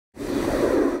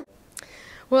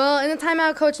Well, in the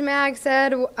timeout, Coach Mag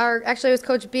said, or actually it was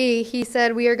Coach B, he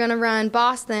said we are going to run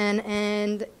Boston,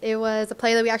 and it was a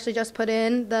play that we actually just put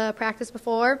in the practice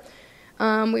before.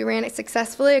 We ran it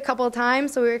successfully a couple of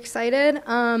times, so we were excited.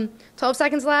 12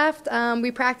 seconds left.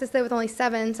 We practiced it with only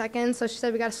 7 seconds, so she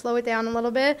said we got to slow it down a little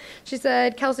bit. She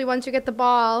said, Kelsey, once you get the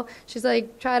ball, she's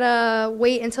like, try to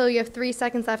wait until you have 3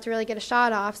 seconds left to really get a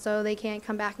shot off so they can't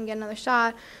come back and get another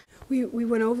shot. We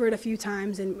went over it a few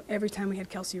times, and every time we had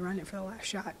Kelsey run it for the last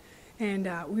shot. And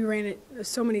we ran it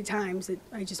so many times that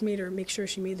I just made her make sure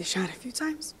she made the shot a few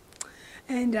times.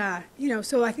 And,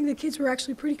 so I think the kids were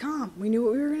actually pretty calm. We knew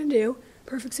what we were going to do.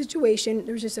 Perfect situation.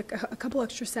 There was just a couple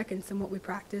extra seconds than what we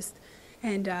practiced.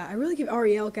 And I really give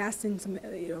Arielle Gaston some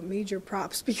major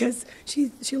props because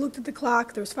she looked at the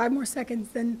clock. There was 5 more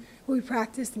seconds than what we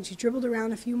practiced, and she dribbled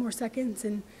around a few more seconds.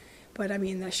 But, I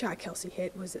mean, that shot Kelsey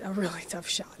hit was a really tough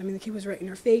shot. I mean, the kid was right in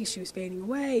her face. She was fading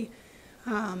away.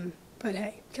 But,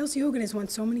 hey, Kelsey Hogan has won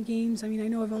so many games. I mean, I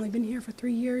know I've only been here for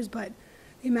 3 years, but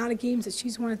the amount of games that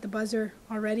she's won at the buzzer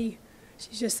already,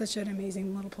 she's just such an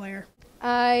amazing little player.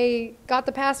 I got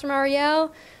the pass from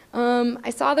Arielle. I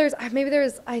saw there's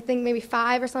I think maybe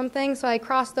 5 or something, so I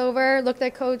crossed over, looked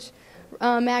at Coach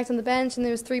Mags on the bench, and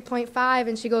there was 3.5,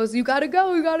 and she goes, you got to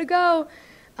go, you got to go.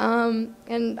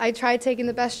 And I tried taking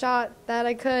the best shot that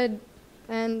I could,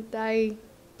 and I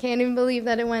can't even believe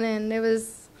that it went in. It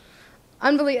was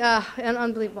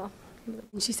unbelievable.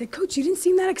 And she said, Coach, you didn't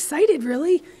seem that excited,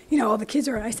 really. All the kids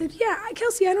are. I said, yeah,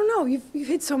 Kelsey, I don't know. You've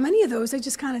hit so many of those. I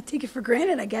just kind of take it for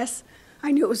granted, I guess.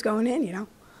 I knew it was going in,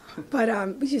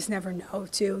 But we just never know,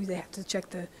 too. They have to check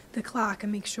the clock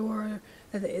and make sure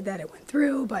that it went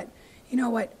through. But you know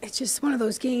what? It's just one of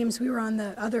those games. We were on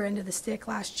the other end of the stick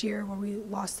last year where we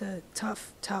lost a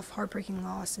tough, heartbreaking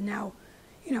loss. And now,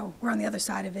 we're on the other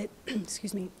side of it.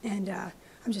 Excuse me. And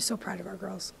I'm just so proud of our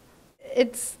girls.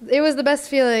 It was the best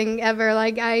feeling ever.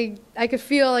 Like I could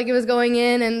feel like it was going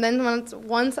in, and then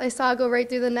once I saw it go right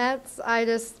through the nets, I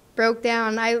just broke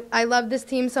down. I love this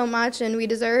team so much, and we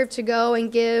deserve to go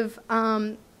and give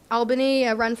Albany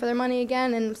a run for their money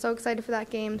again, and I'm so excited for that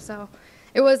game. So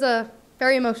it was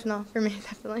very emotional for me,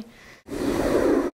 definitely.